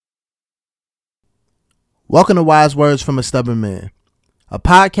Welcome to Wise Words from a Stubborn Man, a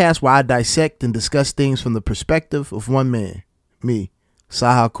podcast where I dissect and discuss things from the perspective of one man, me,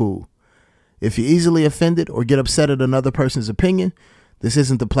 Saha Cool. If you're easily offended or get upset at another person's opinion, this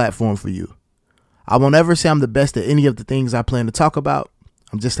isn't the platform for you. I won't ever say I'm the best at any of the things I plan to talk about.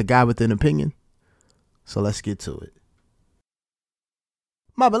 I'm just a guy with an opinion. So let's get to it.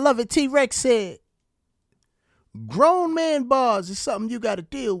 My beloved T-Rex said, grown man bars is something you got to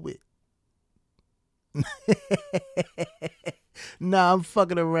deal with. Nah, I'm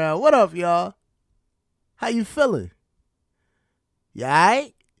fucking around. What up, y'all? How you feeling? You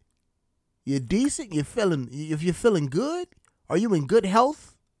alright? You decent? If you're feeling good? Are you in good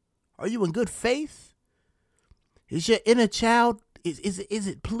health? Are you in good faith? Is your inner child, is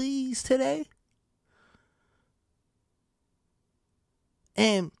it pleased today?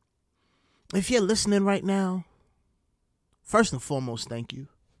 And if you're listening right now, first and foremost, thank you.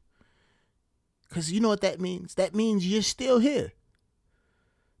 Because you know what that means? That means you're still here.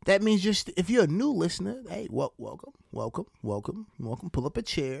 That means if you're a new listener, hey, welcome. Pull up a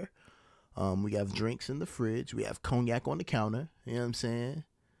chair. We have drinks in the fridge. We have cognac on the counter. You know what I'm saying?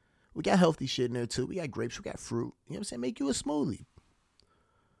 We got healthy shit in there too. We got grapes. We got fruit. You know what I'm saying? Make you a smoothie.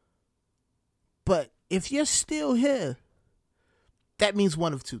 But if you're still here, that means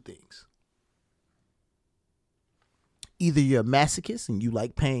one of two things. Either you're a masochist and you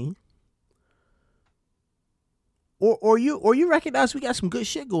like pain, or you recognize we got some good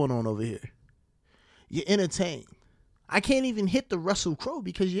shit going on over here. You're entertained. I can't even hit the Russell Crowe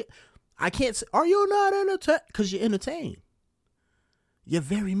because I can't say, are you not entertained? Because you're entertained. You're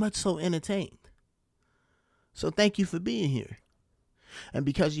very much so entertained. So thank you for being here. And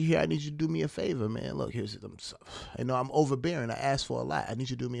because you're here, I need you to do me a favor, man. Look, I know I'm overbearing. I ask for a lot. I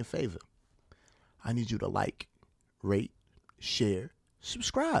need you to do me a favor. I need you to like, rate, share,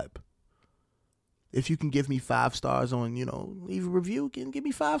 subscribe. If you can give me 5 stars on, leave a review, give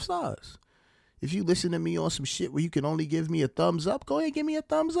me 5 stars. If you listen to me on some shit where you can only give me a thumbs up, go ahead and give me a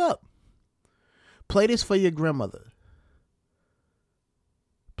thumbs up. Play this for your grandmother.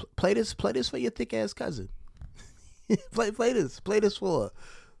 Play this for your thick ass cousin. play this for her.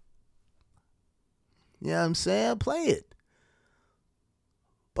 You know what I'm saying? Play it.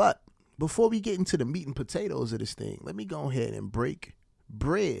 But before we get into the meat and potatoes of this thing, let me go ahead and break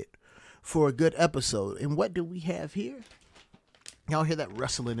bread for a good episode. And what do we have here? Y'all hear that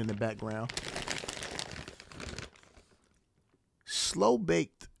rustling in the background? Slow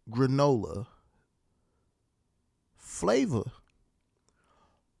baked granola flavor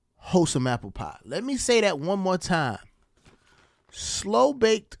wholesome apple pie. Let me say that one more time. Slow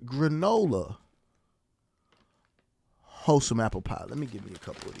baked granola wholesome apple pie. Let me give me a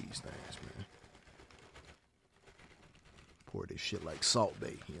couple of these things, man. Pour this shit like Salt Bae,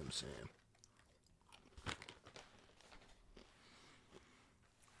 you know what I'm saying?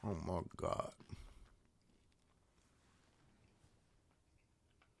 Oh my God.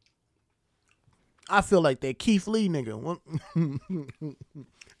 I feel like that Keith Lee nigga.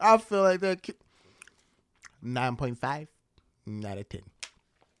 I feel like that 9.5 out of 10.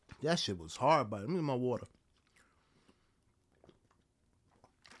 That shit was hard, but let me get my water.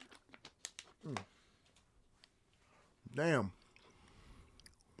 Damn.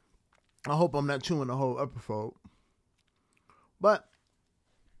 I hope I'm not chewing the whole episode. But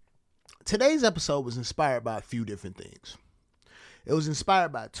today's episode was inspired by a few different things. It was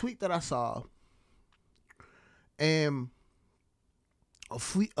inspired by a tweet that I saw and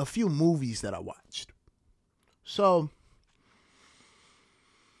a few movies that I watched. So,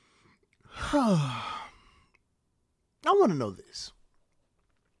 I want to know this.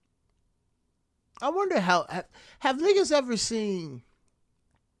 I wonder have niggas ever seen,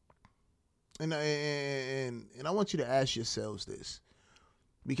 and I want you to ask yourselves this,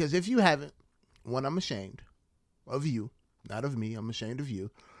 because if you haven't, one, I'm ashamed of you, not of me. I'm ashamed of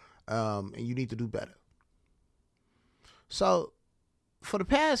you, and you need to do better. So, for the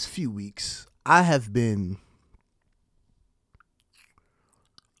past few weeks, I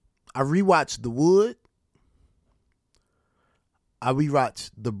rewatched The Wood. I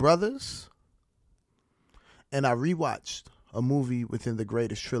rewatched The Brothers. And I rewatched a movie within the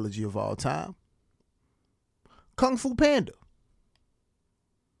greatest trilogy of all time, Kung Fu Panda.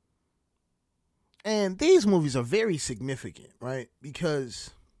 And these movies are very significant, right? Because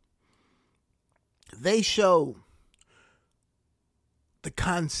they show the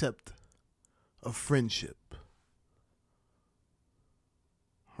concept of friendship,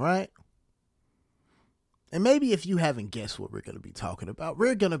 right? And maybe if you haven't guessed what we're going to be talking about,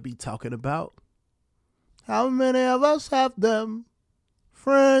 we're going to be talking about how many of us have them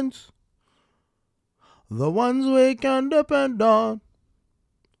friends The ones we can depend on.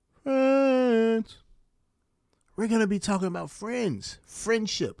 Friends. We're going to be talking about friends,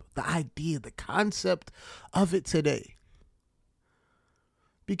 friendship, the idea, the concept of it today.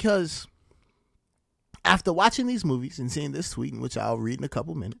 Because after watching these movies and seeing this tweet, which I'll read in a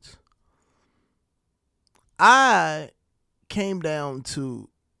couple minutes, I came down to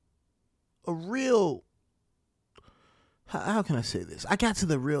a real, how can I say this? I got to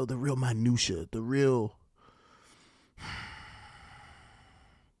the real minutia,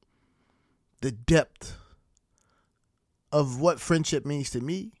 the depth of what friendship means to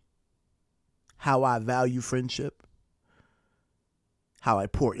me, how I value friendship, how I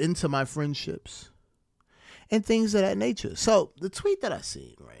pour into my friendships, and things of that nature. So the tweet that I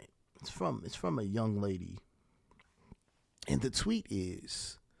seen, right, it's from a young lady, and the tweet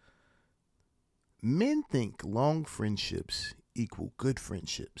is, men think long friendships equal good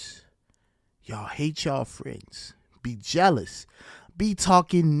friendships. Y'all hate y'all friends, be jealous, be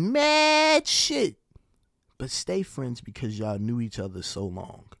talking mad shit, but stay friends because y'all knew each other so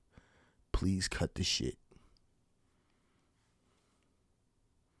long. Please cut the shit.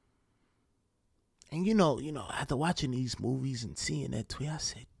 And you know, after watching these movies and seeing that tweet, I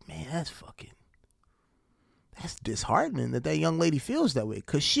said, man, that's disheartening that young lady feels that way,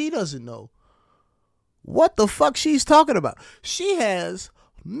 because she doesn't know what the fuck she's talking about. She has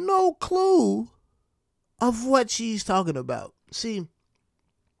no clue of what she's talking about. See,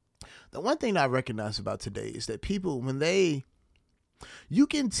 the one thing that I recognize about today is that people, you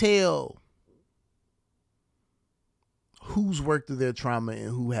can tell who's worked through their trauma and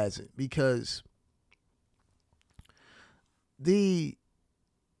who hasn't, because the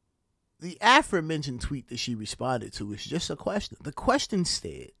aforementioned tweet that she responded to is just a question. The question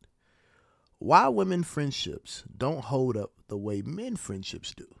said, why women friendships don't hold up the way men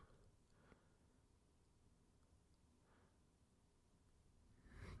friendships do.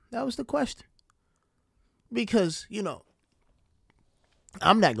 That was the question. Because,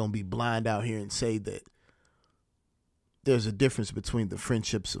 I'm not going to be blind out here and say that there's a difference between the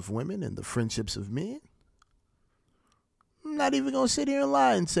friendships of women and the friendships of men. I'm not even going to sit here and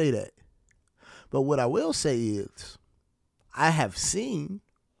lie and say that. But what I will say is, I have seen,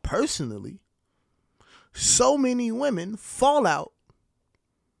 personally, so many women fall out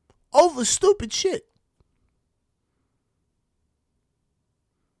over stupid shit.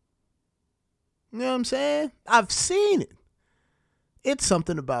 You know what I'm saying? I've seen it. It's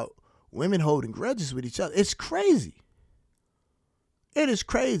something about women holding grudges with each other. It's crazy. It is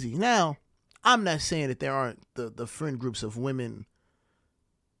crazy. Now, I'm not saying that there aren't the friend groups of women.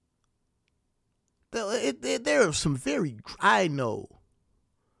 There are some I know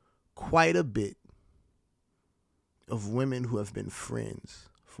quite a bit of women who have been friends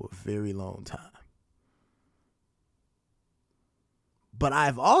for a very long time. But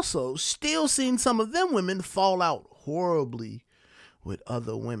I've also still seen some of them women fall out horribly with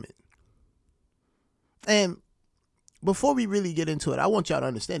other women. And before we really get into it, I want y'all to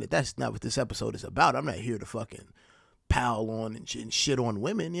understand that that's not what this episode is about. I'm not here to fucking pile on and shit on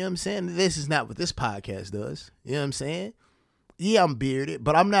women. You know what I'm saying? This is not what this podcast does. You know what I'm saying? Yeah, I'm bearded,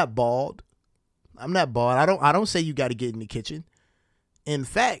 but I'm not bald. I don't say you got to get in the kitchen. In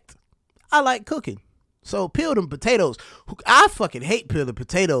fact, I like cooking. So peel them potatoes. I fucking hate peeling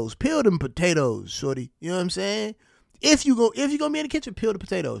potatoes. Peel them potatoes, shorty. You know what I'm saying? If you're gonna be in the kitchen, peel the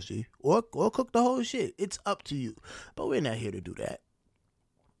potatoes, G. Or cook the whole shit. It's up to you. But we're not here to do that.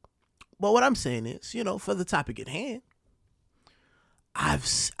 But what I'm saying is, for the topic at hand, I've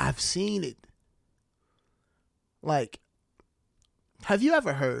seen it. Like, have you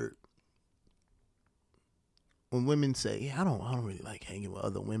ever heard when women say, I don't really like hanging with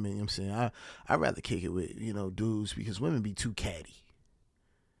other women, you know what I'm saying? I'd rather kick it with, dudes, because women be too catty.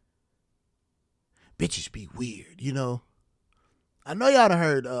 Bitches be weird, I know y'all done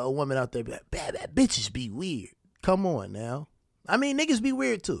heard a woman out there be like, bad bitches be weird. Come on now. I mean, niggas be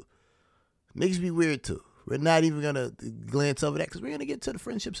weird too. We're not even going to glance over that because we're going to get to the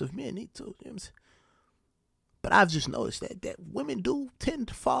friendships of men too. You know what I'm saying? But I've just noticed that women do tend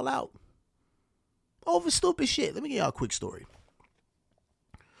to fall out over stupid shit. Let me give y'all a quick story.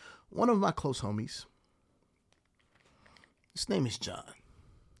 One of my close homies, his name is John.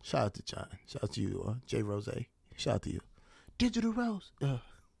 Shout out to John. Shout out to you, J Rose. Shout out to you. Digital Rose.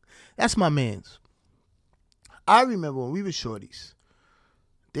 That's my man's. I remember when we were shorties,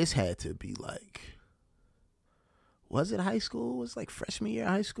 this had to be like, was it high school? Was it like freshman year of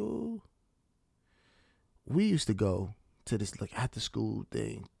high school? We used to go to this like after school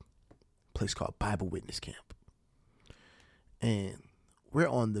thing, place called Bible Witness Camp. And we're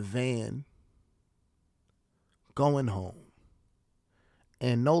on the van going home.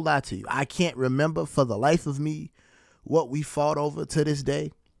 And no lie to you, I can't remember for the life of me what we fought over to this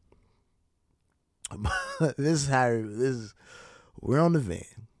day. We're on the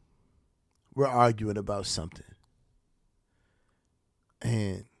van. We're arguing about something.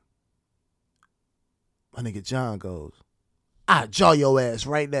 And my nigga John goes, "I jaw your ass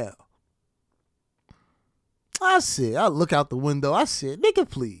right now." I look out the window. I said, "Nigga,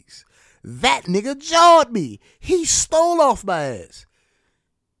 please." That nigga jawed me. He stole off my ass.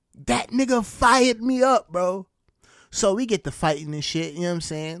 That nigga fired me up, bro. So we get to fighting and shit, you know what I'm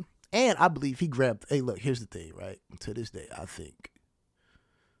saying? And I believe he grabbed, hey, look, here's the thing, right? To this day, I think.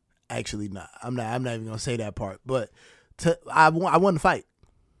 Actually, nah, I'm not even going to say that part. But I won the fight.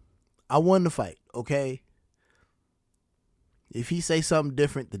 I won the fight, okay? If he say something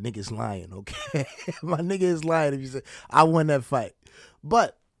different, the nigga's lying, okay? My nigga is lying if you say, I won that fight.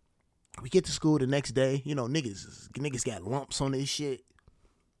 But we get to school the next day. You know, niggas got lumps on this shit.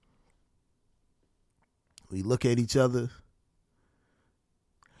 We look at each other.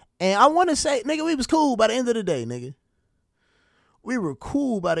 And I want to say, nigga, we was cool by the end of the day, nigga. We were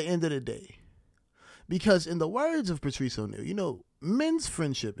cool by the end of the day. Because in the words of Patrice O'Neal, you know, men's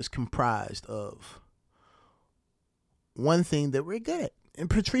friendship is comprised of one thing that we're good at. And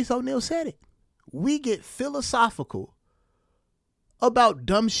Patrice O'Neal said it. We get philosophical about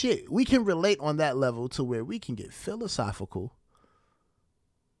dumb shit. We can relate on that level to where we can get philosophical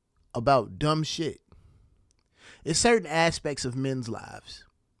about dumb shit. It's certain aspects of men's lives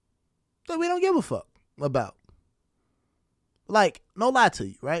that we don't give a fuck about. Like, no lie to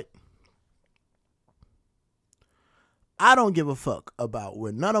you, right? I don't give a fuck about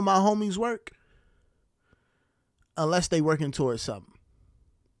where none of my homies work unless they working towards something.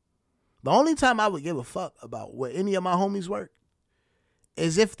 The only time I would give a fuck about where any of my homies work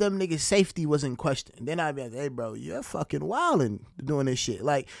is if them niggas' safety was in question. Then I'd be like, hey, bro, you're fucking wildin' doing this shit.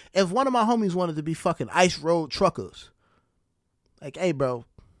 Like, if one of my homies wanted to be fucking ice road truckers, like, hey, bro,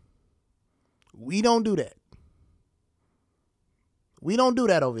 we don't do that. We don't do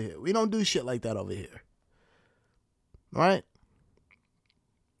that over here. We don't do shit like that over here. Right?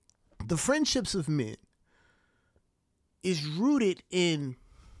 The friendships of men is rooted in,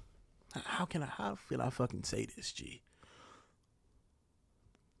 how can I fucking say this, G?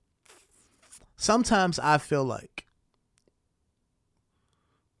 Sometimes I feel like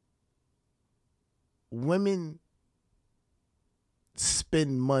women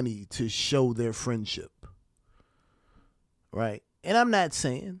spend money to show their friendship. Right? And I'm not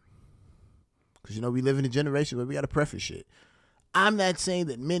saying, because you know we live in a generation where we got to preface shit. I'm not saying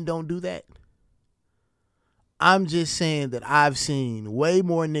that men don't do that. I'm just saying that I've seen way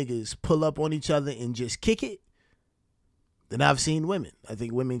more niggas pull up on each other and just kick it than I've seen women. I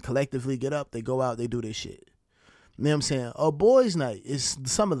think women collectively get up, they go out, they do this shit. You know what I'm saying? A boys' night is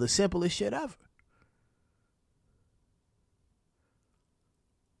some of the simplest shit ever.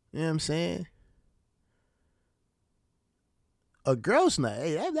 You know what I'm saying? A girl's night,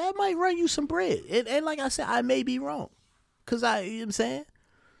 hey, that might run you some bread. And like I said, I may be wrong. Because you know what I'm saying?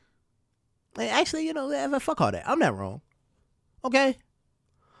 And actually, you know, fuck all that. I'm not wrong. Okay?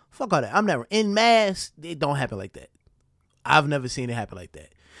 Fuck all that. I'm not wrong. In mass, it don't happen like that. I've never seen it happen like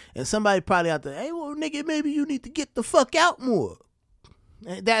that. And somebody probably out there, hey, well, nigga, maybe you need to get the fuck out more.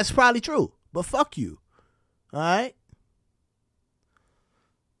 And that's probably true. But fuck you. All right?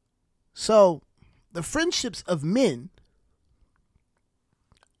 So, the friendships of men,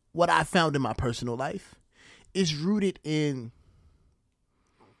 what I found in my personal life, is rooted in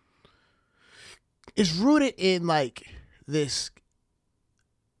like this,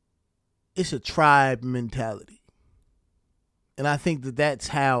 it's a tribe mentality. And I think that that's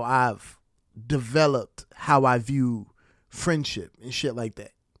how I've developed how I view friendship and shit like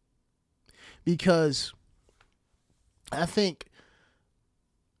that. Because I think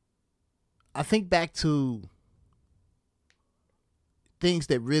back to things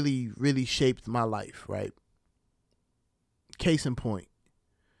that really, really shaped my life, right? Case in point.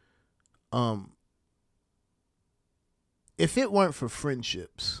 If it weren't for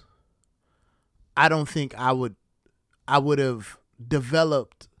friendships, I don't think I would have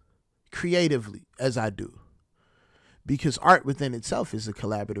developed creatively as I do. Because art within itself is a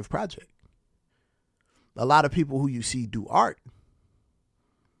collaborative project. A lot of people who you see do art,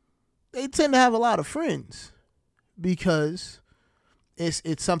 they tend to have a lot of friends because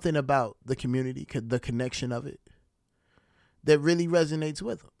it's something about the community, the connection of it, that really resonates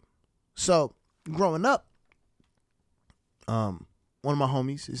with them. So growing up, one of my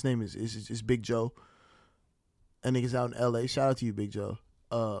homies, his name is Big Joe. That nigga's out in LA. Shout out to you, Big Joe.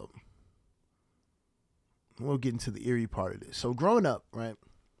 we'll get into the eerie part of this. So growing up, right,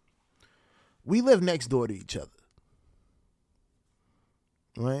 we lived next door to each other,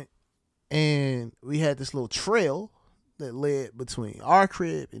 right? And we had this little trail that led between our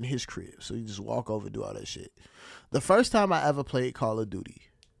crib and his crib. So you just walk over, do all that shit. The first time I ever played Call of Duty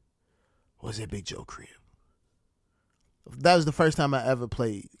was at Big Joe crib. That was the first time I ever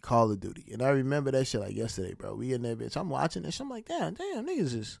played Call of Duty. And I remember that shit like yesterday, bro. We in that bitch. I'm watching this. I'm like, damn,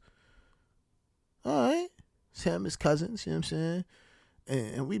 niggas is all right. It's him, his cousins, you know what I'm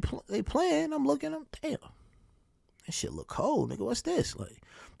saying? And they playing. I'm looking, damn. That shit look cold, nigga. What's this? Like,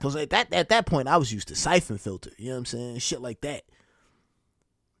 cause at that point I was used to Siphon Filter, you know what I'm saying? Shit like that.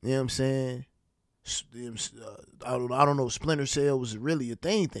 You know what I'm saying? I don't know if Splinter Cell was really a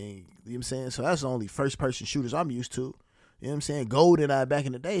thing, you know what I'm saying? So that's the only first person shooters I'm used to. You know what I'm saying? GoldenEye back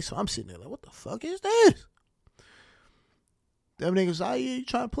in the day. So I'm sitting there like, what the fuck is this? Them niggas, oh yeah, you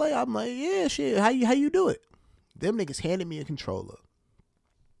trying to play? I'm like, yeah, shit. How you do it? Them niggas handed me a controller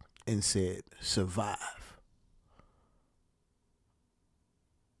and said, survive.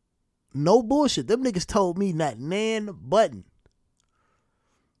 No bullshit. Them niggas told me not nan button.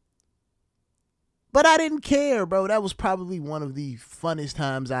 But I didn't care, bro. That was probably one of the funnest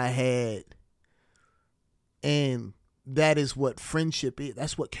times I had. And that is what friendship is.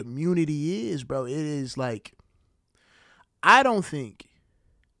 That's what community is, bro. It is like, I don't think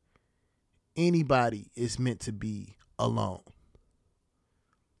anybody is meant to be alone.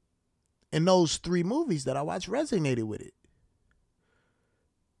 And those 3 movies that I watched resonated with it.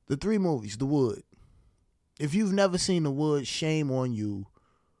 The 3 movies, The Wood. If you've never seen The Wood, shame on you.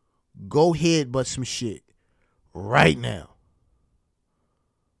 Go headbutt some shit right now.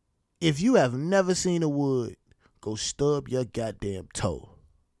 If you have never seen The Wood, go stub your goddamn toe.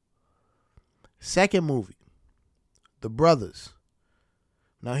 Second movie, The Brothers.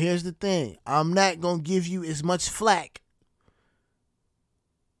 Now here's the thing. I'm not going to give you as much flack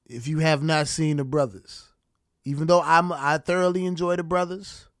if you have not seen The Brothers. Even though I thoroughly enjoy The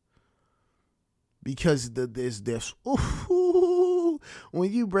Brothers. Because there's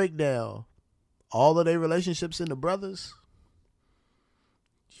when you break down all of their relationships in The Brothers,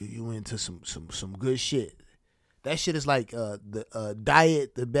 you into some good shit. That shit is like the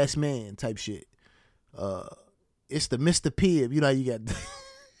Diet the Best Man type shit. It's the Mr. Pibb. You know, you got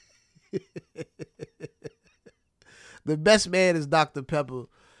the best man is Dr. Pepper,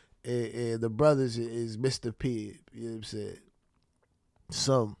 and The Brothers is Mr. Pibb. You know what I'm saying?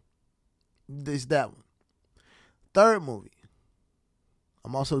 So there's that one. Third movie.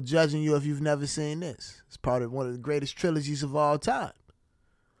 I'm also judging you if you've never seen this. It's part of one of the greatest trilogies of all time.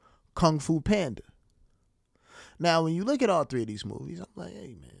 Kung Fu Panda. Now, when you look at all 3 of these movies, I'm like,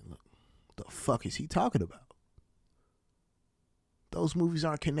 hey, man, look, what the fuck is he talking about? Those movies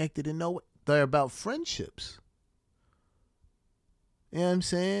aren't connected in no way. They're about friendships. You know what I'm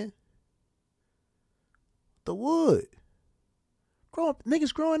saying? The Wood.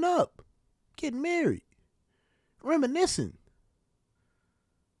 Niggas growing up. Getting married. Reminiscing.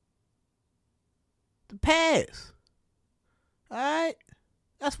 The past. Alright?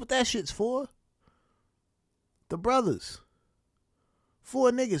 That's what that shit's for. The Brothers.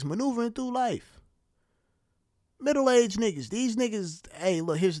 4 niggas maneuvering through life. Middle-aged niggas. These niggas, hey,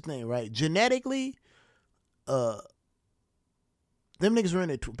 look, here's the thing, right? Genetically, them niggas are in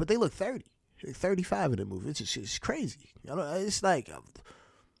it, but they look 30. They're 35 in the movie. It's crazy. You know, it's like,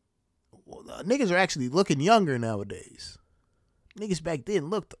 niggas are actually looking younger nowadays. Niggas back then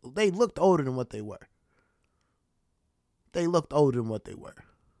looked older than what they were. They looked older than what they were.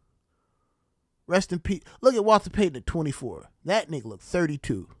 Rest in peace. Look at Walter Payton at 24. That nigga looked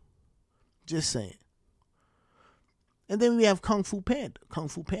 32. Just saying. And then we have Kung Fu Panda. Kung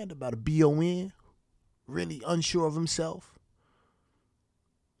Fu Panda about a B.O.N. Really unsure of himself.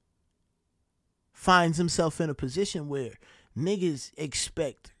 Finds himself in a position where niggas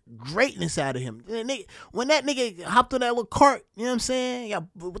expect greatness out of him. When that nigga hopped on that little cart, you know what I'm saying?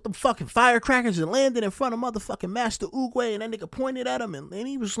 With them fucking firecrackers and landed in front of motherfucking Master Oogway, and that nigga pointed at him, and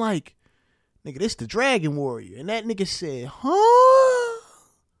he was like, nigga, this the Dragon Warrior. And that nigga said, huh?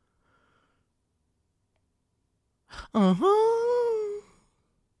 Uh-huh.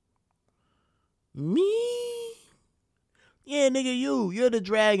 Me? Yeah, nigga, you're the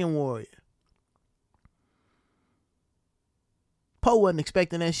Dragon Warrior. Poe wasn't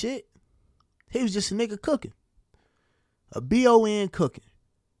expecting that shit. He was just a nigga cooking. A B.O.N. cooking.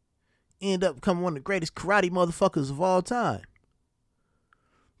 End up becoming one of the greatest karate motherfuckers of all time.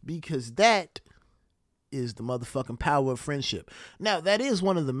 Because that is the motherfucking power of friendship. Now, that is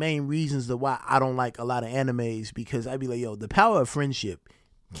one of the main reasons why I don't like a lot of animes, because I be like, yo, the power of friendship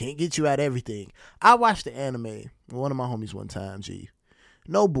Can't get you out of everything. I watched the anime with one of my homies one time, G.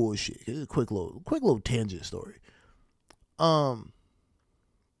 No bullshit. It's a quick little tangent story. I'm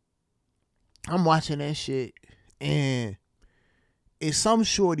watching that shit, and it's some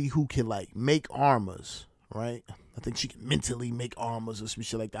shorty who can like make armors, right? I think she can mentally make armors or some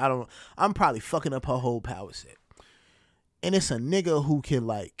shit like that. I'm probably fucking up her whole power set. And it's a nigga who can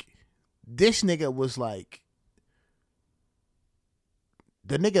like, this nigga was like,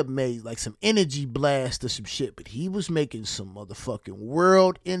 the nigga made like some energy blast or some shit, but he was making some motherfucking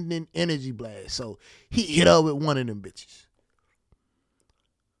world-ending energy blast. So he hit her with one of them bitches.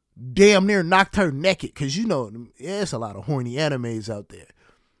 Damn near knocked her naked, because you know, there's a lot of horny animes out there.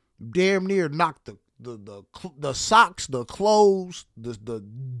 Damn near knocked the socks, the clothes, the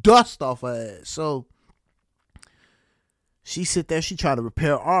dust off her ass. So she sit there, she trying to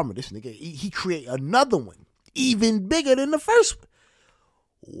repair armor. This nigga, he create another one, even bigger than the first one.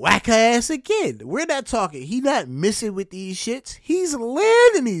 Whack her ass again. We're not talking. He not missing with these shits. He's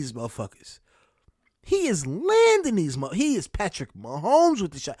landing these motherfuckers. He is landing these He is Patrick Mahomes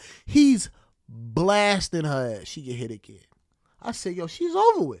with the shot. He's blasting her ass. She get hit again. I said, yo, she's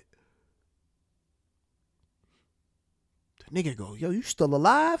over with. The nigga go, yo, you still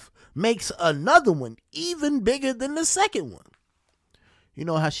alive? Makes another one even bigger than the second one. You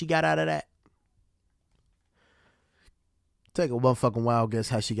know how she got out of that? Take a motherfucking wild guess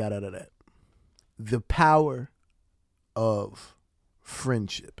how she got out of that. The power of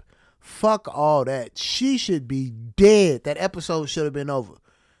friendship. Fuck all that. She should be dead. That episode should have been over.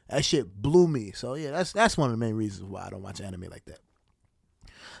 That shit blew me. So yeah, that's one of the main reasons why I don't watch anime like that.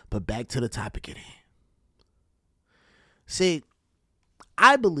 But back to the topic at hand. See,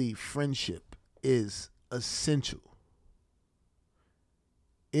 I believe friendship is essential.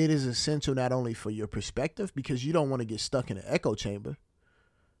 It is essential not only for your perspective, because you don't want to get stuck in an echo chamber.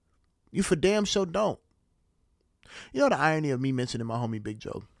 You for damn sure don't. You know the irony of me mentioning my homie Big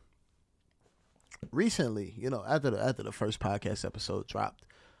Joe? Recently, you know, after the first podcast episode dropped,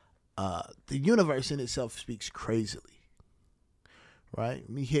 the universe in itself speaks crazily. Right?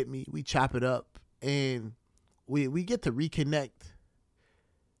 We chop it up, and we get to reconnect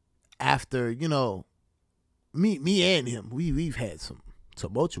after, you know, me and him. We've had some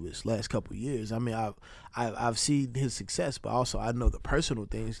tumultuous last couple of years. I mean, I've seen his success, but also I know the personal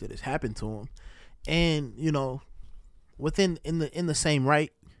things that has happened to him, and you know, within in the same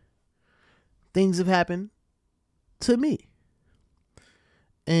right, things have happened to me,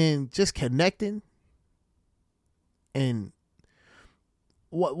 and just connecting. And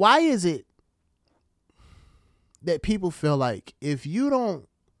why is it that people feel like if you don't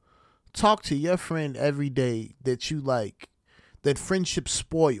talk to your friend every day that you like, that friendships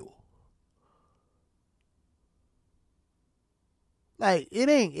spoil? Like, it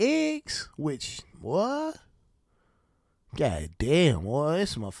ain't eggs, which, what? God damn, boy,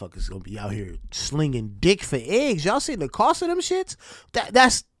 this motherfucker's gonna be out here slinging dick for eggs. Y'all see the cost of them shits?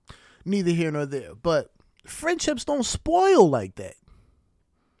 That's neither here nor there. But friendships don't spoil like that.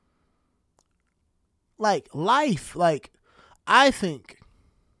 Like, life, like, I think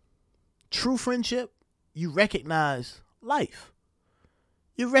true friendship, you recognize life.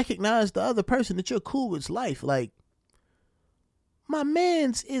 You recognize the other person that you're cool with's life. Like, my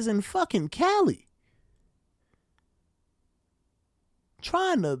man's is in fucking Cali,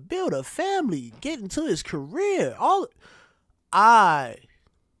 trying to build a family, get into his career. I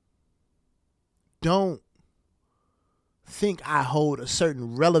don't think I hold a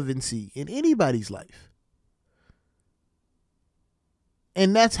certain relevancy in anybody's life.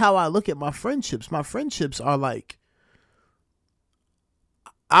 And that's how I look at my friendships. My friendships are like,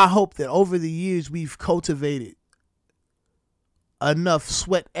 I hope that over the years we've cultivated enough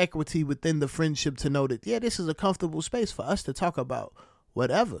sweat equity within the friendship to know that, yeah, this is a comfortable space for us to talk about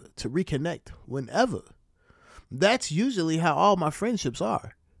whatever, to reconnect whenever. That's usually how all my friendships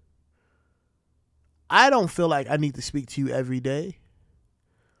are. I don't feel like I need to speak to you every day.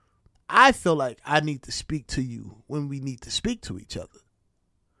 I feel like I need to speak to you when we need to speak to each other.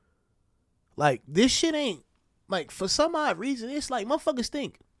 Like, this shit ain't, like, for some odd reason, it's like motherfuckers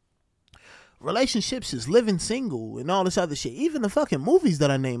think relationships is living single and all this other shit. Even the fucking movies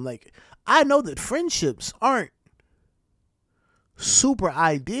that I name, like, I know that friendships aren't super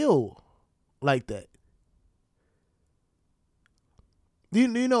ideal like that. Do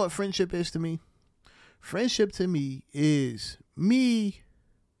you know what friendship is to me? Friendship to me is me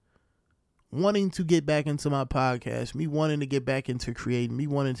wanting to get back into my podcast, me wanting to get back into creating, me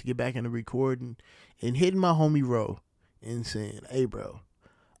wanting to get back into recording, and hitting my homie Ro and saying, hey bro,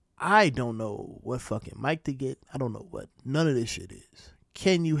 I don't know what fucking mic to get. I don't know what none of this shit is.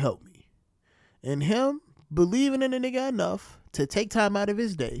 can you help me? And him believing in the nigga enough to take time out of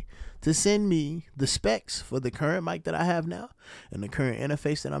his day to send me the specs for the current mic that I have now and the current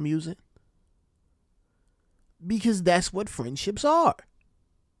interface that I'm using. Because that's what friendships are.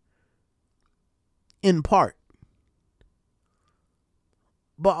 In part.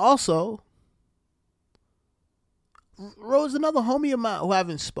 But also, Rose, another homie of mine who I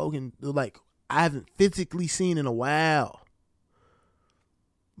haven't spoken, like, I haven't physically seen in a while.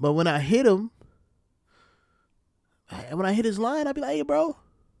 But when I hit him, when I hit his line, I'd be like, hey, bro,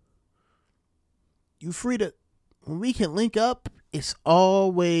 you free to, when we can link up, it's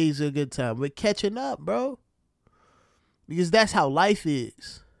always a good time. We're catching up, bro. Because that's how life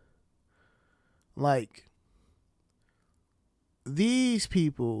is. Like, these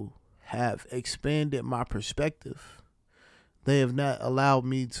people have expanded my perspective. They have not allowed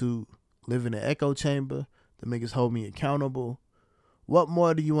me to live in an echo chamber. The niggas hold me accountable. What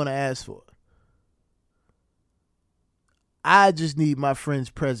more do you want to ask for? I just need my friend's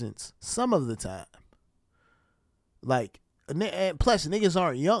presence some of the time. Like, and plus niggas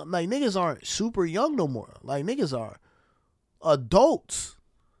aren't young. Like, niggas aren't super young no more. Like, niggas are adults.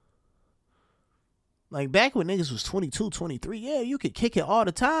 Like, back when niggas was 22, 23, yeah, you could kick it all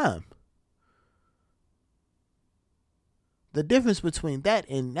the time. The difference between that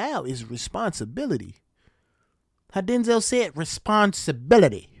and now is responsibility. How Denzel said,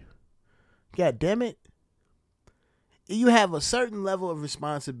 responsibility. God damn it. You have a certain level of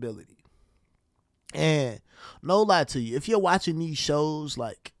responsibility. And no lie to you, if you're watching these shows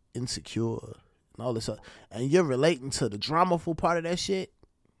like Insecure and all this stuff, and you're relating to the dramaful part of that shit,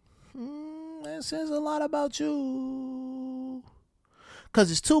 that says a lot about you. Because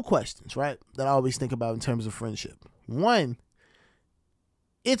there's two questions, right, that I always think about in terms of friendship. One,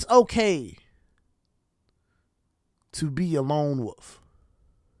 it's okay to be a lone wolf.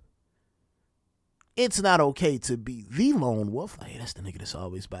 It's not okay to be the lone wolf. Like, hey, that's the nigga that's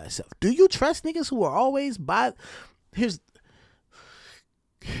always by himself. Do you trust niggas who are always by...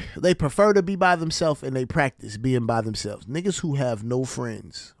 They prefer to be by themselves and they practice being by themselves. Niggas who have no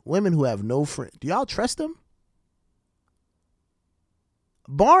friends. Women who have no friends. Do y'all trust them?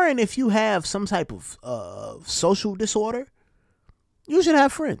 Barring if you have some type of social disorder, you should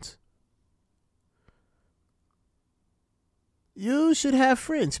have friends. You should have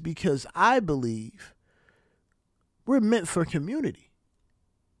friends because I believe we're meant for community.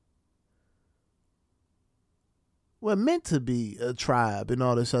 We're meant to be a tribe and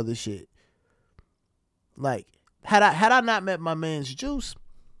all this other shit. Like, had I not met my man's Juice,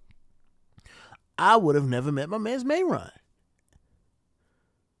 I would have never met my man's Mayron.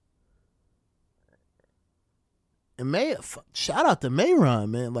 And shout out to Mayron,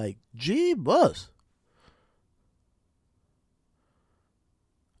 man. Like, G-Bus.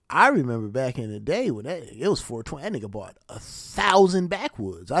 I remember back in the day when it was 420. That nigga bought 1,000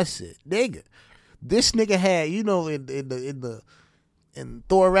 backwoods. I said, nigga, this nigga had, you know, in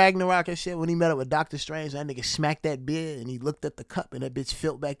Thor Ragnarok and shit, when he met up with Doctor Strange, that nigga smacked that beer and he looked at the cup and that bitch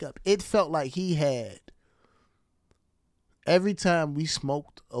filled back up. It felt like he had, every time we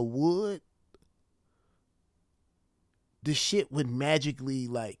smoked a wood, the shit would magically,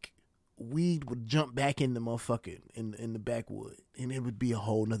 like, weed would jump back in the motherfucker in the backwood, and it would be a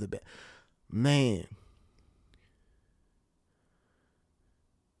whole nother man.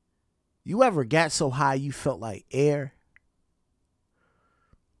 You ever got so high you felt like air?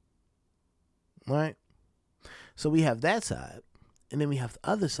 Right? So we have that side, and then we have the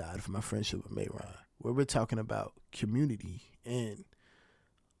other side of my friendship with Mayron, where we're talking about community and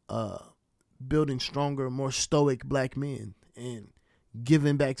building stronger, more stoic black men and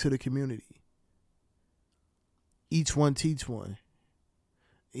giving back to the community. Each one teach one.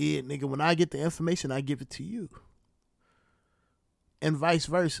 Yeah, nigga, when I get the information, I give it to you. And vice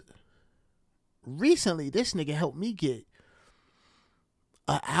versa. Recently, this nigga helped me get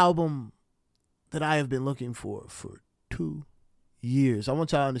an album that I have been looking for 2 years. I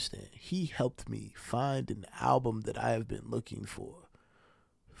want y'all to understand. He helped me find an album that I have been looking for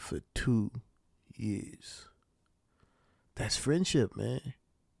 2 years. That's friendship, man.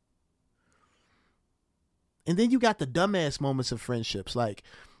 And then you got the dumbass moments of friendships. Like,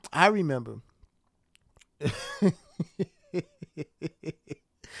 I remember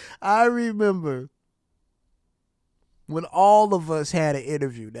when all of us had an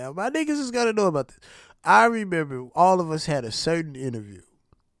interview. Now, my niggas is gonna know about this. I remember all of us had a certain interview.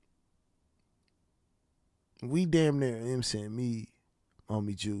 We damn near, you know what I'm saying, me,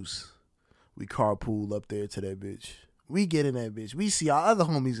 homie Juice, we carpool up there to that bitch. We get in that bitch. We see our other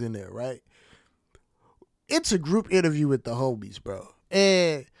homies in there, right? It's a group interview with the homies, bro.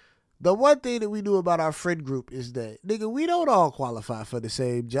 And the one thing that we knew about our friend group is that, nigga, we don't all qualify for the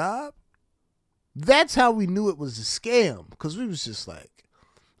same job. That's how we knew it was a scam. Because we was just like,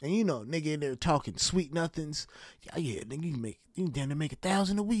 and you know, nigga in there talking sweet nothings. Yeah, nigga, you can damn near make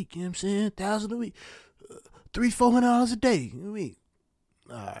 $1,000 a week. You know what I'm saying? $1,000 a week. $300-$400 a day. You know what I mean?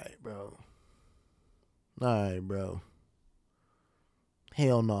 All right, bro.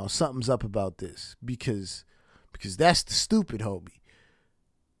 Hell no. Something's up about this. Because that's the stupid homie.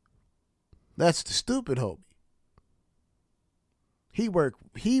 That's the stupid homie. He worked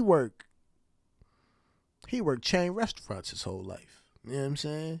chain restaurants his whole life. You know what I'm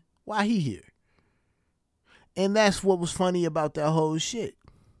saying? Why he here? And that's what was funny about that whole shit.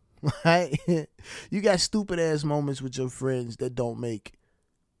 Right? You got stupid ass moments with your friends that don't make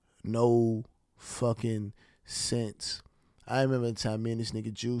no fucking sense. I remember the time me and this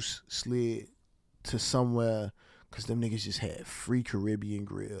nigga Juice slid to somewhere because them niggas just had free Caribbean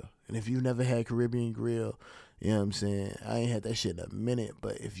Grill. And if you've never had Caribbean Grill, you know what I'm saying? I ain't had that shit in a minute.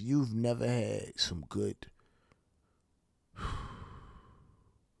 But if you've never had some good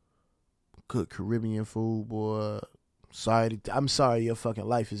Caribbean food, boy, I'm sorry your fucking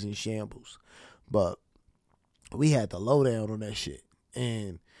life is in shambles. But we had the lowdown on that shit.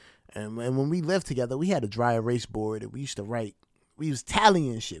 And when we lived together, we had a dry erase board and we used to write. We was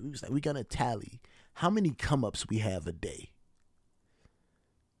tallying shit. We was like, we gonna tally how many come-ups we have a day.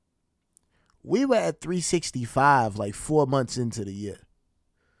 We were at 365 like 4 months into the year.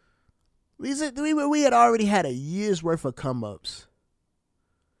 We had already had a year's worth of come-ups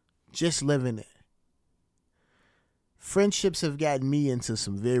just living there. Friendships have gotten me into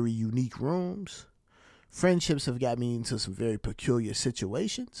some very unique rooms. Friendships have got me into some very peculiar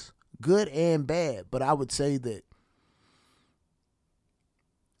situations, good and bad. But I would say that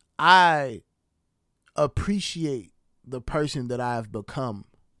I appreciate the person that I've become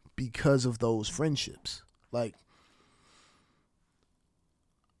because of those friendships. Like,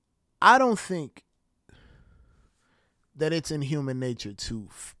 I don't think that it's in human nature to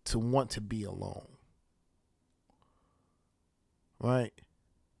want to be alone. Right?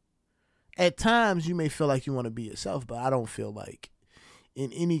 At times you may feel like you want to be yourself, but I don't feel like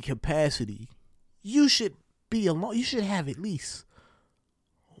in any capacity you should be alone. You should have at least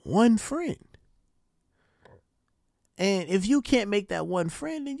one friend. And if you can't make that one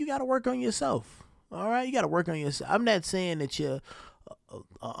friend, then you got to work on yourself. All right? You got to work on yourself. I'm not saying that you're an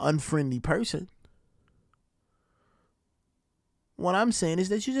unfriendly person. What I'm saying is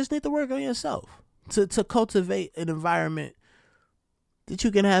that you just need to work on yourself to cultivate an environment that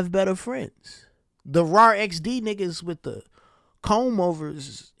you can have better friends. The RAR XD niggas with the comb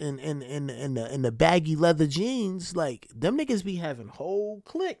overs and the baggy leather jeans, like, them niggas be having whole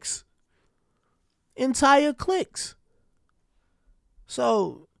cliques. Entire cliques.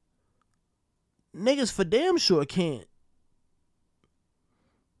 So, niggas for damn sure can't.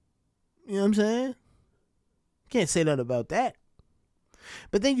 You know what I'm saying? Can't say nothing about that.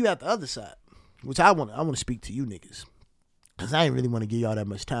 But then you got the other side, which I want to speak to you niggas. Because I ain't really want to give y'all that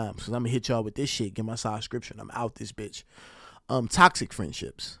much time. Because I'm going to hit y'all with this shit, get my subscription. I'm out this bitch. Toxic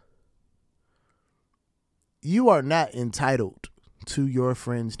friendships. You are not entitled to your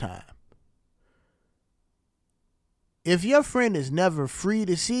friend's time. If your friend is never free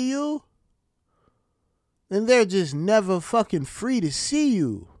to see you, then they're just never fucking free to see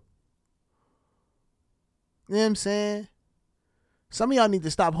you. You know what I'm saying? Some of y'all need to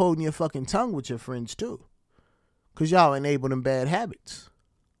stop holding your fucking tongue with your friends too. Because y'all enable them bad habits.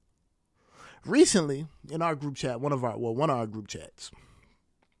 Recently, in our group chat, one of our group chats,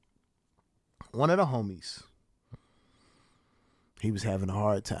 one of the homies, he was having a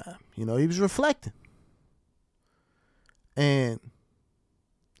hard time. You know, he was reflecting. And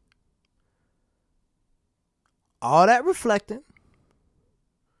all that reflecting,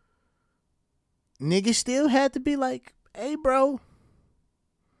 niggas still had to be like, hey, bro,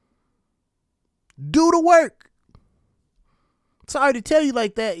 do the work. Sorry to tell you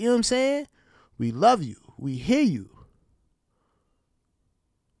like that, you know what I'm saying? We love you. We hear you.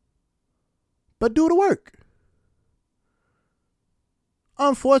 But do the work.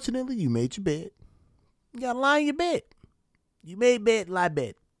 Unfortunately, you made your bed. You gotta lie in your bed. You made bed, lie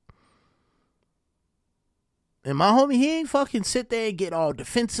bed. And my homie, he ain't fucking sit there and get all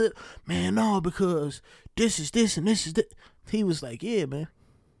defensive. Man, no, because this is this and this is that. He was like, yeah, man.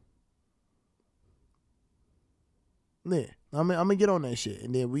 Yeah, I'm gonna get on that shit.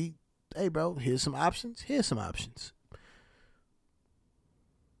 And then hey, bro, here's some options. Here's some options.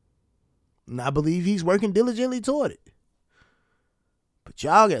 And I believe he's working diligently toward it. But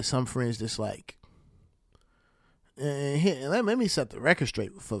y'all got some friends that's like, and let me set the record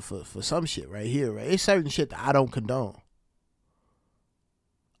straight for some shit right here, right? It's certain shit that I don't condone.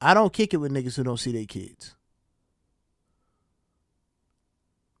 I don't kick it with niggas who don't see their kids.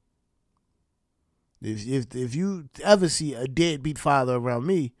 If you ever see a deadbeat father around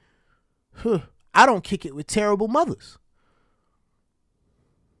me, I don't kick it with terrible mothers.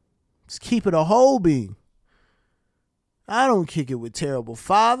 Let's keep it a whole being. I don't kick it with terrible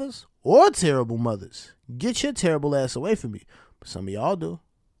fathers or terrible mothers. Get your terrible ass away from me. But some of y'all do.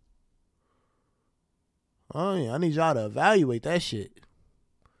 Oh yeah, I need y'all to evaluate that shit.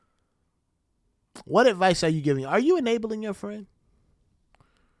 What advice are you giving? Are you enabling your friend?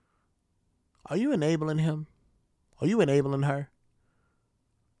 Are you enabling him? Are you enabling her?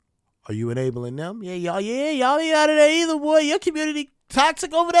 Are you enabling them? Y'all ain't out of there either, boy. Your community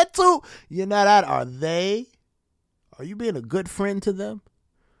toxic over there too. You're not out. Are they? Are you being a good friend to them?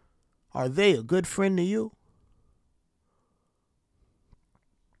 Are they a good friend to you?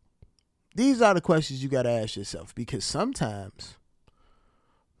 These are the questions you got to ask yourself, because sometimes,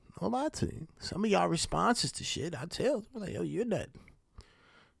 no lie to you, some of y'all responses to shit, I tell them, like, yo, you've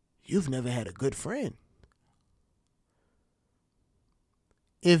never had a good friend.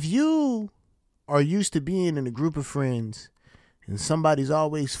 If you are used to being in a group of friends and somebody's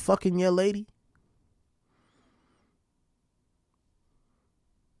always fucking your lady,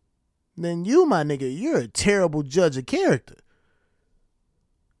 then you, my nigga, you're a terrible judge of character.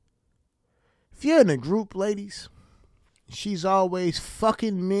 If you're in a group, ladies, she's always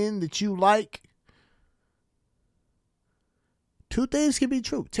fucking men that you like, two things can be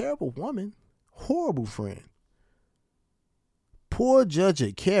true. Terrible woman, horrible friend. Poor judge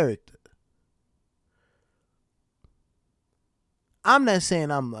of character. I'm not saying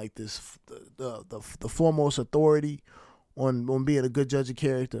I'm like this, the foremost authority on being a good judge of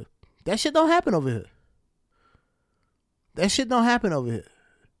character. That shit don't happen over here. That shit don't happen over here.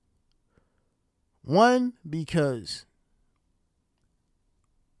 One, because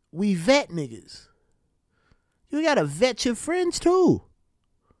we vet niggas. You gotta vet your friends too.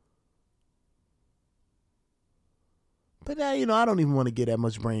 But now, I don't even want to get that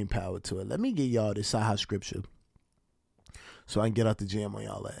much brain power to it. Let me get y'all this Saha scripture so I can get out the jam on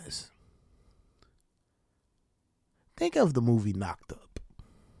y'all ass. Think of the movie Knocked Up.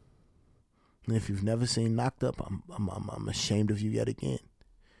 And if you've never seen Knocked Up, I'm ashamed of you yet again.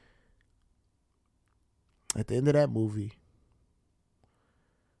 At the end of that movie,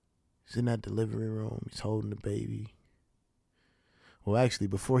 he's in that delivery room. He's holding the baby. Well, actually,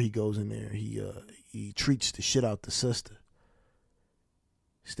 before he goes in there, he treats the shit out the sister.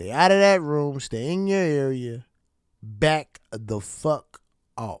 Stay out of that room. Stay in your area. Back the fuck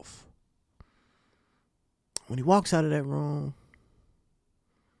off. When he walks out of that room,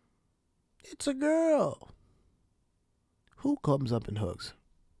 it's a girl. Who comes up and hugs him?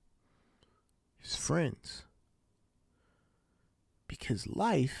 His friends. Because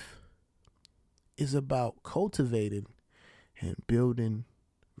life is about cultivating and building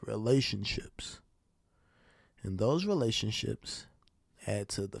relationships. And those relationships add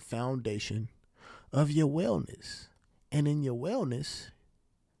to the foundation of your wellness. And in your wellness,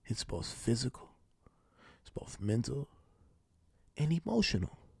 it's both physical, it's both mental, and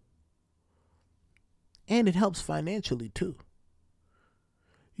emotional. And it helps financially too.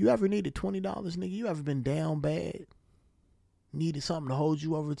 You ever needed $20, nigga? You ever been down bad? Needed something to hold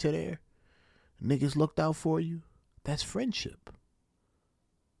you over to there? Niggas looked out for you? That's friendship.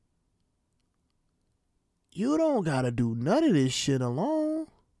 You don't gotta do none of this shit alone.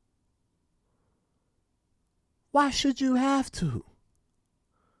 Why should you have to?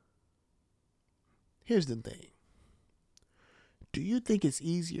 Here's the thing. Do you think it's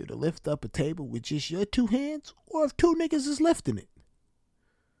easier to lift up a table with just your two hands, or if two niggas is lifting it?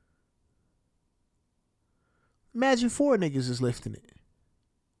 Imagine 4 niggas is lifting it.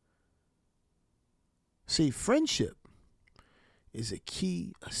 See, friendship is a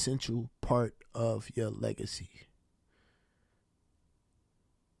key, essential part of your legacy.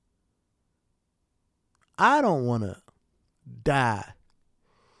 I don't want to die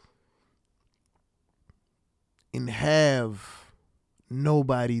and have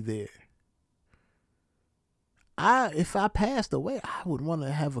nobody there. If I passed away, I would want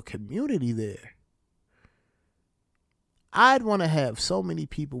to have a community there. I'd want to have so many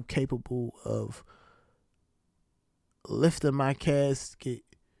people capable of lifting my casket.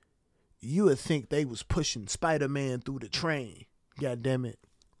 You would think they was pushing Spider-Man through the train. God damn it.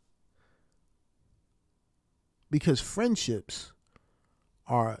 Because friendships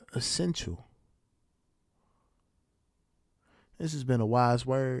are essential. This has been a wise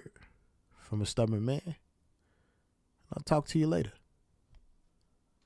word from a stubborn man. I'll talk to you later.